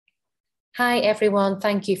Hi everyone,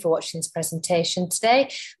 thank you for watching this presentation today.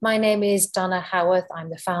 My name is Donna Howarth. I'm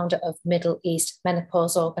the founder of Middle East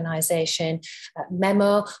Menopause Organisation,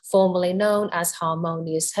 MEMO, formerly known as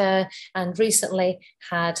Harmonious Her, and recently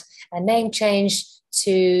had a name change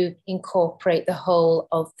to incorporate the whole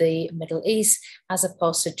of the Middle East as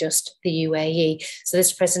opposed to just the UAE. So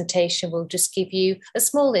this presentation will just give you a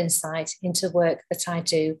small insight into work that I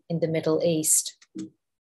do in the Middle East.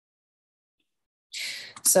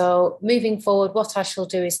 So moving forward, what I shall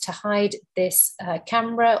do is to hide this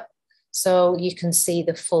camera so you can see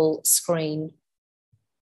the full screen.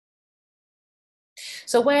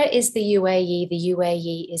 So where is the UAE? The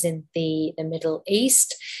UAE is in the Middle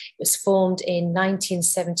East. It was formed in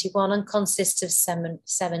 1971 and consists of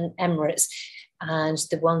seven Emirates. And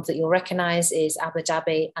the ones that you'll recognise is Abu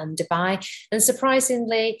Dhabi and Dubai. And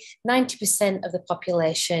surprisingly, 90% of the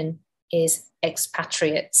population is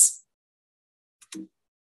expatriates.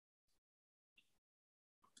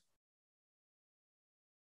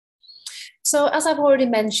 So as I've already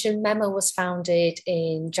mentioned, MEMO was founded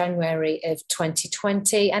in January of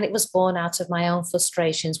 2020, and it was born out of my own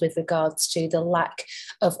frustrations with regards to the lack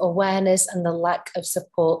of awareness and the lack of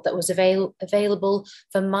support that was available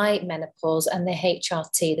for my menopause and the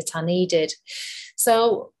HRT that I needed.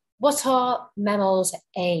 So what are MEMO's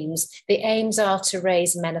aims? The aims are to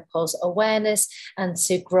raise menopause awareness and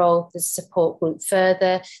to grow the support group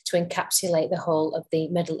further, to encapsulate the whole of the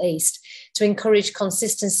Middle East, to encourage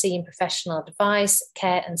consistency in professional advice,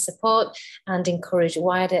 care and support, and encourage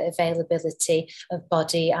wider availability of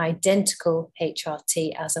body-identical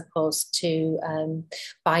HRT as opposed to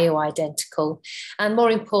bioidentical, and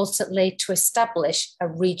more importantly, to establish a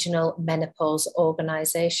regional menopause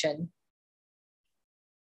organisation.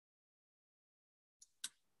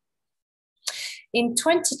 In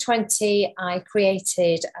 2020, I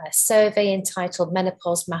created a survey entitled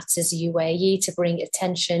Menopause Matters UAE to bring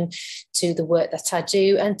attention to the work that I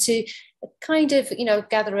do and to kind of,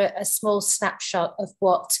 gather a small snapshot of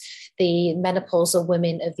what the menopausal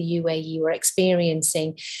women of the UAE were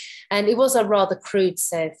experiencing. And it was a rather crude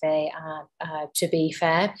survey, to be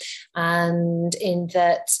fair, and in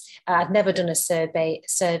that I'd never done a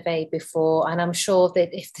survey before, and I'm sure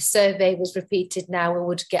that if the survey was repeated now, we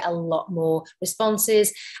would get a lot more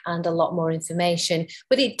responses and a lot more information.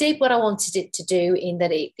 But it did what I wanted it to do, in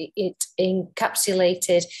that it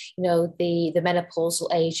encapsulated, the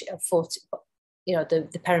menopausal age of 40,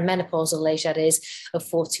 the perimenopausal age, that is, of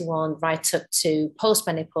 41 right up to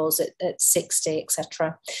postmenopause at 60,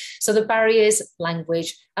 etc. So the barriers,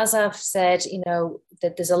 language, as I've said,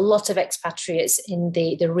 that there's a lot of expatriates in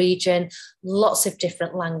the region, lots of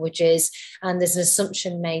different languages, and there's an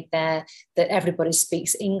assumption made there that everybody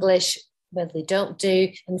speaks English. Well, they don't do.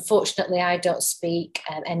 Unfortunately, I don't speak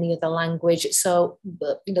any other language. So,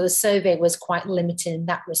 the survey was quite limited in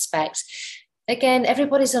that respect. Again,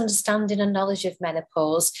 everybody's understanding and knowledge of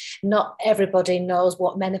menopause. Not everybody knows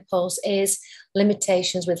what menopause is,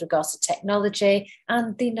 limitations with regards to technology,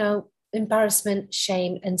 and embarrassment,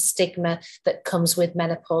 shame, and stigma that comes with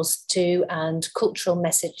menopause too, and cultural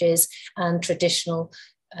messages and traditional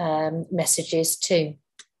messages too.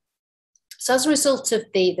 So as a result of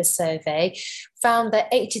the survey, found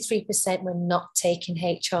that 83% were not taking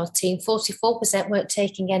HRT and 44% weren't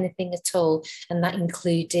taking anything at all, and that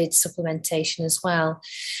included supplementation as well.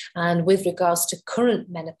 And with regards to current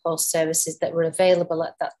menopause services that were available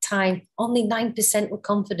at that time, only 9% were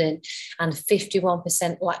confident, and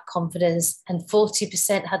 51% lacked confidence, and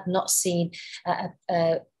 40% had not seen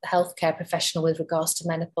a healthcare professional with regards to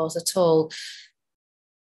menopause at all.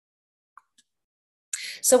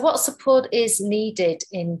 So what support is needed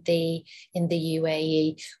in the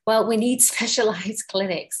UAE? Well, we need specialised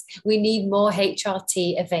clinics. We need more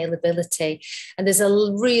HRT availability. And there's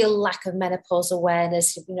a real lack of menopause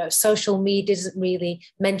awareness. Social media doesn't really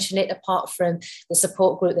mention it, apart from the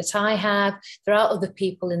support group that I have. There are other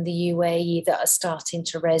people in the UAE that are starting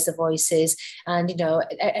to raise their voices, and,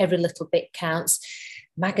 every little bit counts.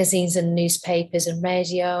 Magazines and newspapers and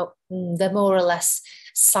radio, they're more or less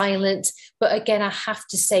silent. But again, I have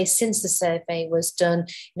to say, since the survey was done,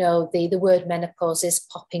 the word menopause is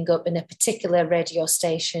popping up in a particular radio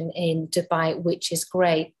station in Dubai, which is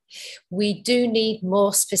great. We do need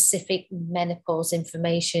more specific menopause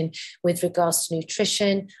information with regards to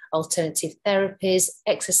nutrition, alternative therapies,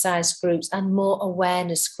 exercise groups, and more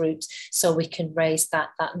awareness groups, so we can raise that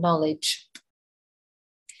knowledge.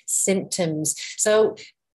 Symptoms. So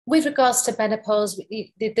with regards to menopause,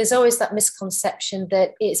 there's always that misconception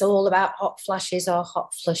that it's all about hot flashes or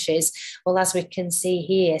hot flushes. Well, as we can see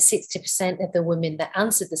here, 60% of the women that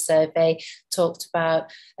answered the survey talked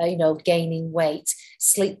about, gaining weight,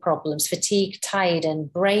 sleep problems, fatigue, tired,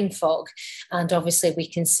 and brain fog. And obviously, we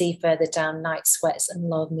can see further down night sweats and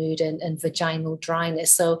low mood and vaginal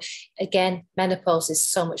dryness. So again, menopause is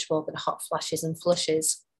so much more than hot flashes and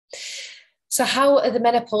flushes. So how are the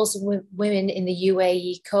menopausal women in the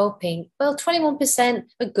UAE coping? Well, 21%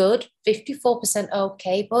 are good, 54%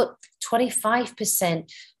 okay, but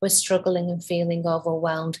 25% were struggling and feeling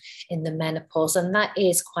overwhelmed in the menopause. And that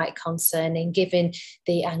is quite concerning, given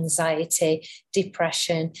the anxiety,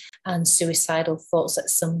 depression, and suicidal thoughts that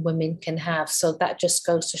some women can have. So that just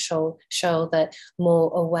goes to show that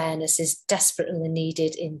more awareness is desperately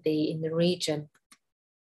needed in the region.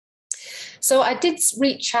 So I did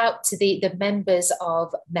reach out to the members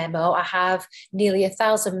of MEMO. I have nearly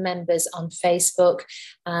 1,000 members on Facebook,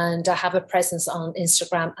 and I have a presence on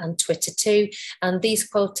Instagram and Twitter too. And these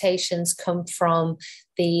quotations come from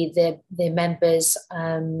the members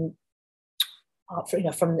from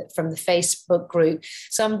the Facebook group.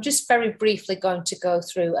 So I'm just very briefly going to go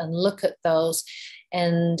through and look at those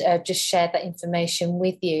and just share that information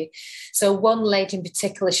with you. So one lady in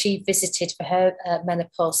particular, she visited for her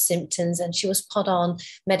menopause symptoms, and she was put on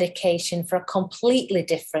medication for a completely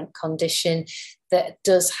different condition that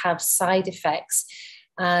does have side effects.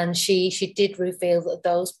 And she did reveal that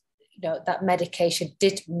those that medication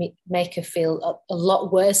did make her feel a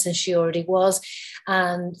lot worse than she already was.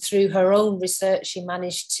 And through her own research, she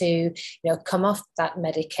managed to, come off that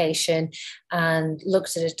medication and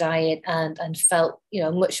looked at her diet and felt,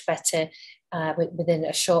 much better within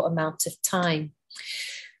a short amount of time.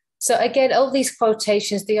 So again, all these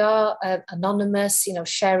quotations, they are anonymous,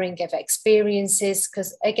 sharing of experiences,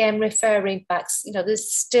 because again, referring back,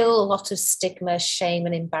 there's still a lot of stigma, shame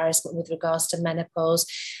and embarrassment with regards to menopause.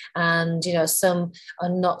 And, some are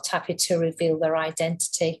not happy to reveal their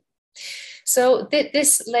identity. So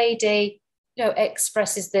this lady,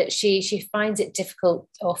 expresses that she finds it difficult,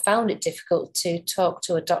 or found it difficult, to talk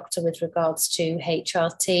to a doctor with regards to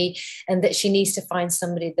HRT, and that she needs to find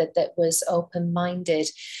somebody that was open-minded,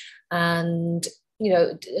 and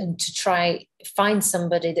and to try find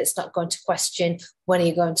somebody that's not going to question, when are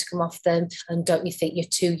you going to come off them, and don't you think you're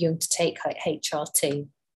too young to take HRT?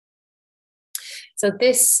 So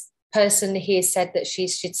this person here said that she'd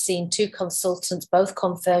seen 2 consultants, both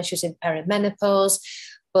confirmed she was in perimenopause,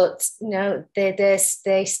 but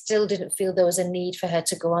they still didn't feel there was a need for her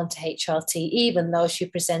to go on to HRT, even though she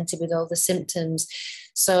presented with all the symptoms.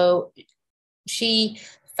 So she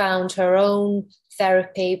found her own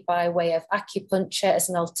therapy by way of acupuncture as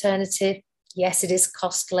an alternative. Yes, it is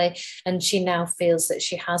costly, and she now feels that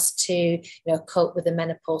she has to cope with the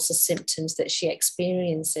menopausal symptoms that she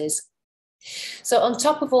experiences. So on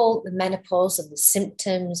top of all the menopause and the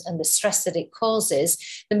symptoms and the stress that it causes,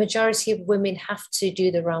 the majority of women have to do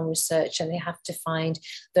their own research, and they have to find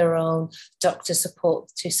their own doctor support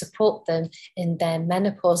to support them in their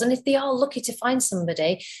menopause. And if they are lucky to find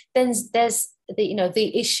somebody, then there's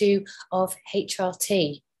the issue of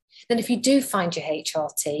HRT. Then if you do find your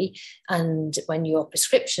HRT, and when your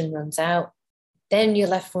prescription runs out, then you're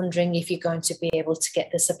left wondering if you're going to be able to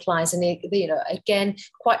get the supplies. And, again,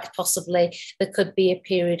 quite possibly there could be a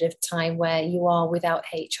period of time where you are without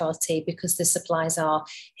HRT because the supplies are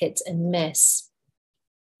hit and miss.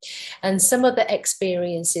 And some of the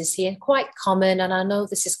experiences here, quite common, and I know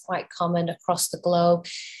this is quite common across the globe,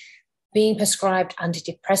 being prescribed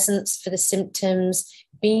antidepressants for the symptoms,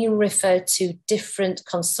 being referred to different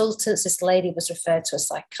consultants. This lady was referred to a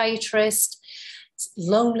psychiatrist,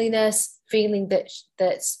 loneliness, feeling that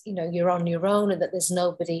you're on your own and that there's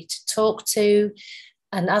nobody to talk to.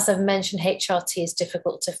 And as I've mentioned, HRT is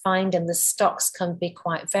difficult to find, and the stocks can be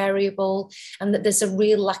quite variable, and that there's a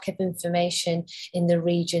real lack of information in the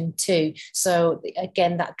region too. So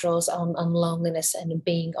again, that draws on loneliness and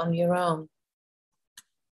being on your own.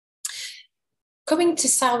 Coming to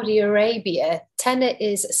Saudi Arabia, Tena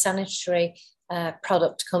is a sanitary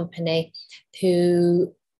product company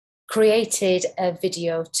who created a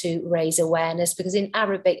video to raise awareness, because in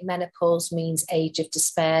Arabic, menopause means age of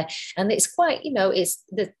despair, and it's quite,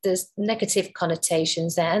 there's negative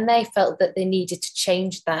connotations there, and they felt that they needed to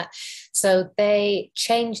change that. So they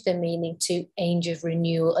changed the meaning to age of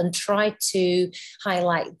renewal and tried to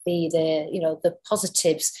highlight the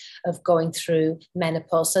positives of going through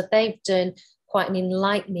menopause. So they've done quite an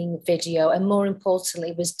enlightening video, and more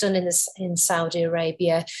importantly, it was done in Saudi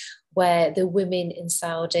Arabia, where the women in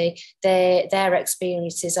Saudi, their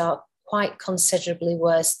experiences are quite considerably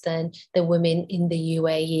worse than the women in the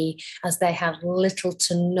UAE, as they have little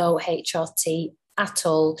to no HRT at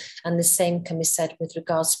all. And the same can be said with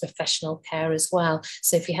regards to professional care as well.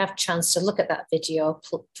 So if you have a chance to look at that video,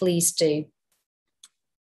 please do.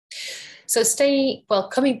 So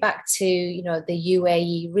coming back to, the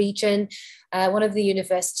UAE region, one of the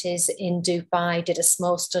universities in Dubai did a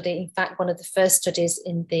small study, in fact, one of the first studies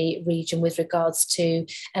in the region with regards to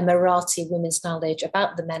Emirati women's knowledge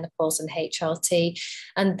about the menopause and HRT.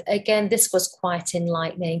 And again, this was quite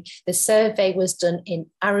enlightening. The survey was done in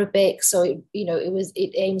Arabic, so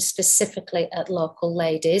it aimed specifically at local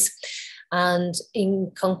ladies. And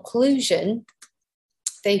in conclusion,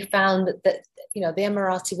 they found that the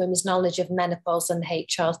Emirati women's knowledge of menopause and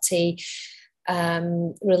HRT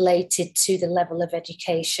related to the level of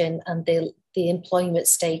education and the employment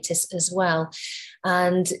status as well.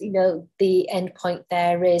 And, the end point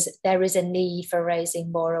there is a need for raising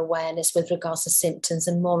more awareness with regards to symptoms,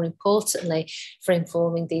 and more importantly, for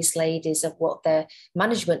informing these ladies of what their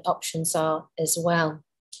management options are as well.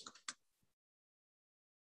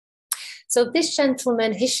 So this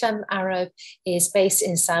gentleman, Hisham Arab, is based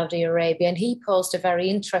in Saudi Arabia, and he posed a very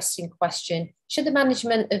interesting question. Should the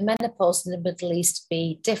management of menopause in the Middle East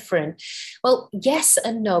be different? Well, yes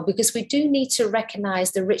and no, because we do need to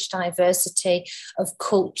recognise the rich diversity of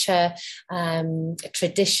culture,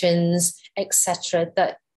 traditions, etc.,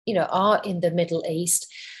 that are in the Middle East.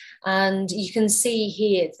 And you can see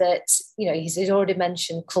here that, he's already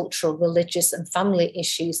mentioned cultural, religious, and family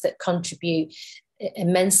issues that contribute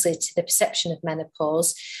immensely to the perception of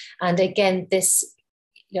menopause. And again, this,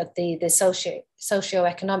 the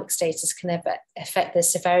socio-economic status can affect the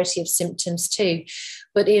severity of symptoms too.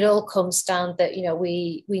 But it all comes down that,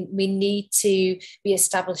 we need to be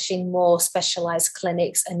establishing more specialised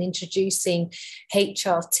clinics and introducing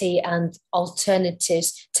HRT and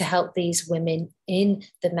alternatives to help these women in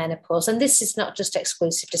the menopause. And this is not just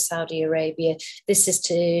exclusive to Saudi Arabia. This is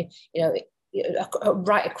to,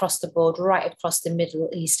 right across the board, right across the Middle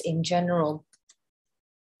East in general.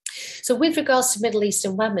 So with regards to Middle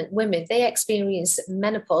Eastern women, they experience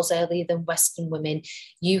menopause earlier than Western women.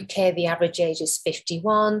 UK, the average age is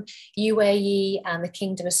 51. UAE and the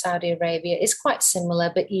Kingdom of Saudi Arabia is quite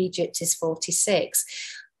similar, but Egypt is 46.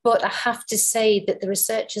 But I have to say that the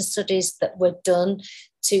research and studies that were done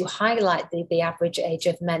to highlight the average age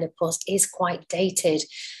of menopause is quite dated.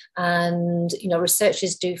 And,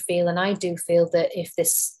 researchers do feel, and I do feel, that if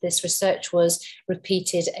this research was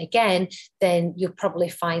repeated again, then you'll probably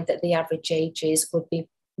find that the average ages would be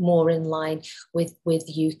more in line with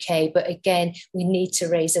UK. But again, we need to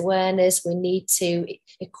raise awareness. We need to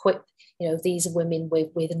equip, these women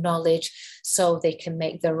with knowledge so they can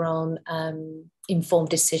make their own informed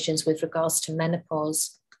decisions with regards to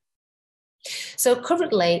menopause. So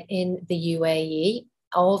currently in the UAE,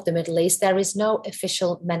 or the Middle East, there is no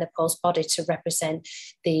official menopause body to represent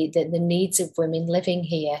the needs of women living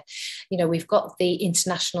here. We've got the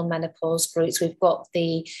international menopause groups, we've got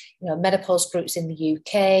the menopause groups in the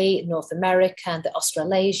UK, North America, and the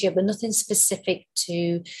Australasia, but nothing specific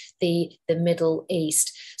to the Middle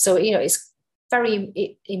East. So it's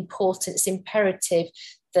very important, it's imperative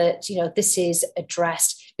that this is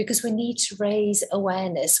addressed, because we need to raise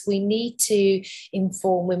awareness. We need to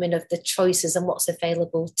inform women of the choices and what's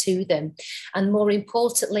available to them. And more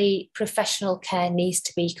importantly, professional care needs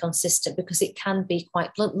to be consistent, because it can be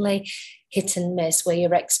quite bluntly hit and miss, where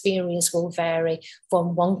your experience will vary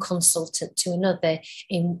from one consultant to another,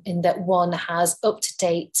 in that one has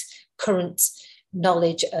up-to-date current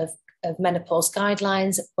knowledge of menopause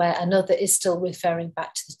guidelines, where another is still referring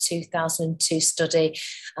back to the 2002 study,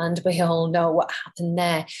 and we all know what happened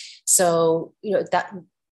there. So that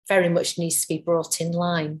very much needs to be brought in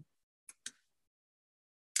line.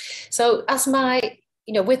 So as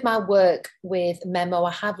with my work with MEMO,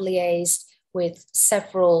 I have liaised with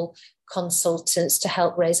several consultants to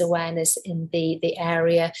help raise awareness in the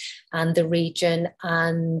area and the region,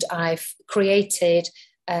 and I've created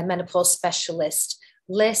a menopause specialist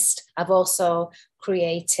list. I've also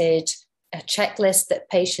created a checklist that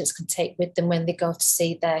patients can take with them when they go to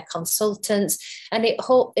see their consultants, and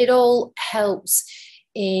it all helps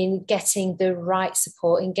in getting the right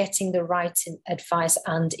support, in getting the right advice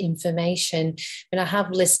and information. And I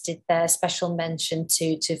have listed their special mention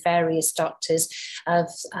to various doctors,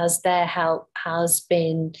 as their help has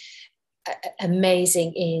been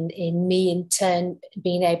amazing in me in turn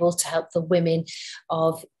being able to help the women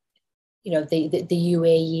of the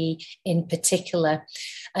UAE in particular.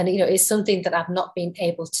 And it's something that I've not been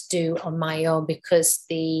able to do on my own, because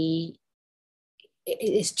the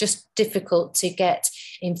it's just difficult to get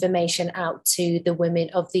information out to the women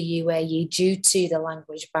of the UAE due to the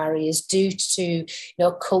language barriers, due to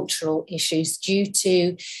cultural issues, due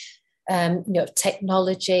to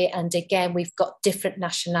technology. And again, we've got different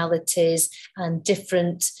nationalities and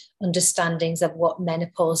different understandings of what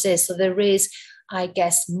menopause is. So there is, I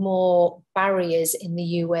guess, more barriers in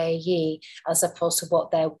the UAE as opposed to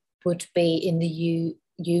what there would be in the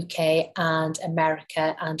UK and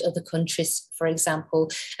America and other countries, for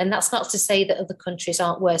example. And that's not to say that other countries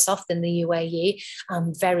aren't worse off than the UAE.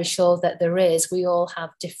 I'm very sure that there is. We all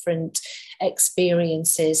have different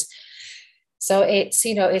experiences. So it's,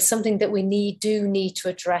 it's something that we do need to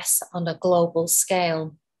address on a global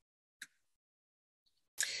scale.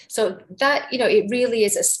 So that, it really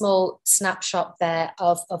is a small snapshot there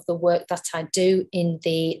of the work that I do in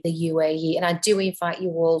the UAE. And I do invite you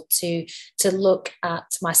all to look at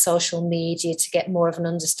my social media to get more of an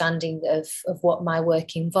understanding of what my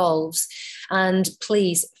work involves. And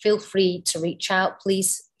please feel free to reach out.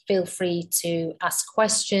 Please feel free to ask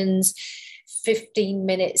questions. 15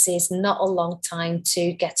 minutes is not a long time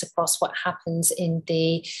to get across what happens in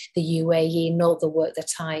the UAE, nor the work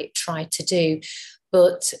that I try to do.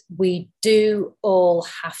 But we do all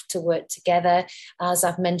have to work together. As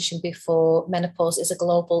I've mentioned before, menopause is a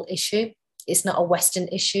global issue. It's not a Western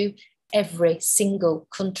issue. Every single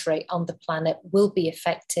country on the planet will be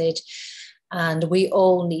affected. And we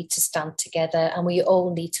all need to stand together, and we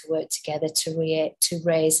all need to work together to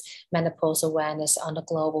raise menopause awareness on a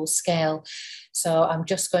global scale. So I'm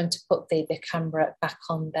just going to put the camera back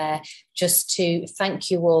on there just to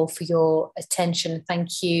thank you all for your attention.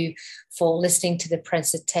 Thank you for listening to the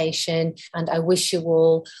presentation, and I wish you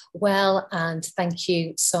all well, and thank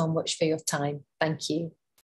you so much for your time. Thank you.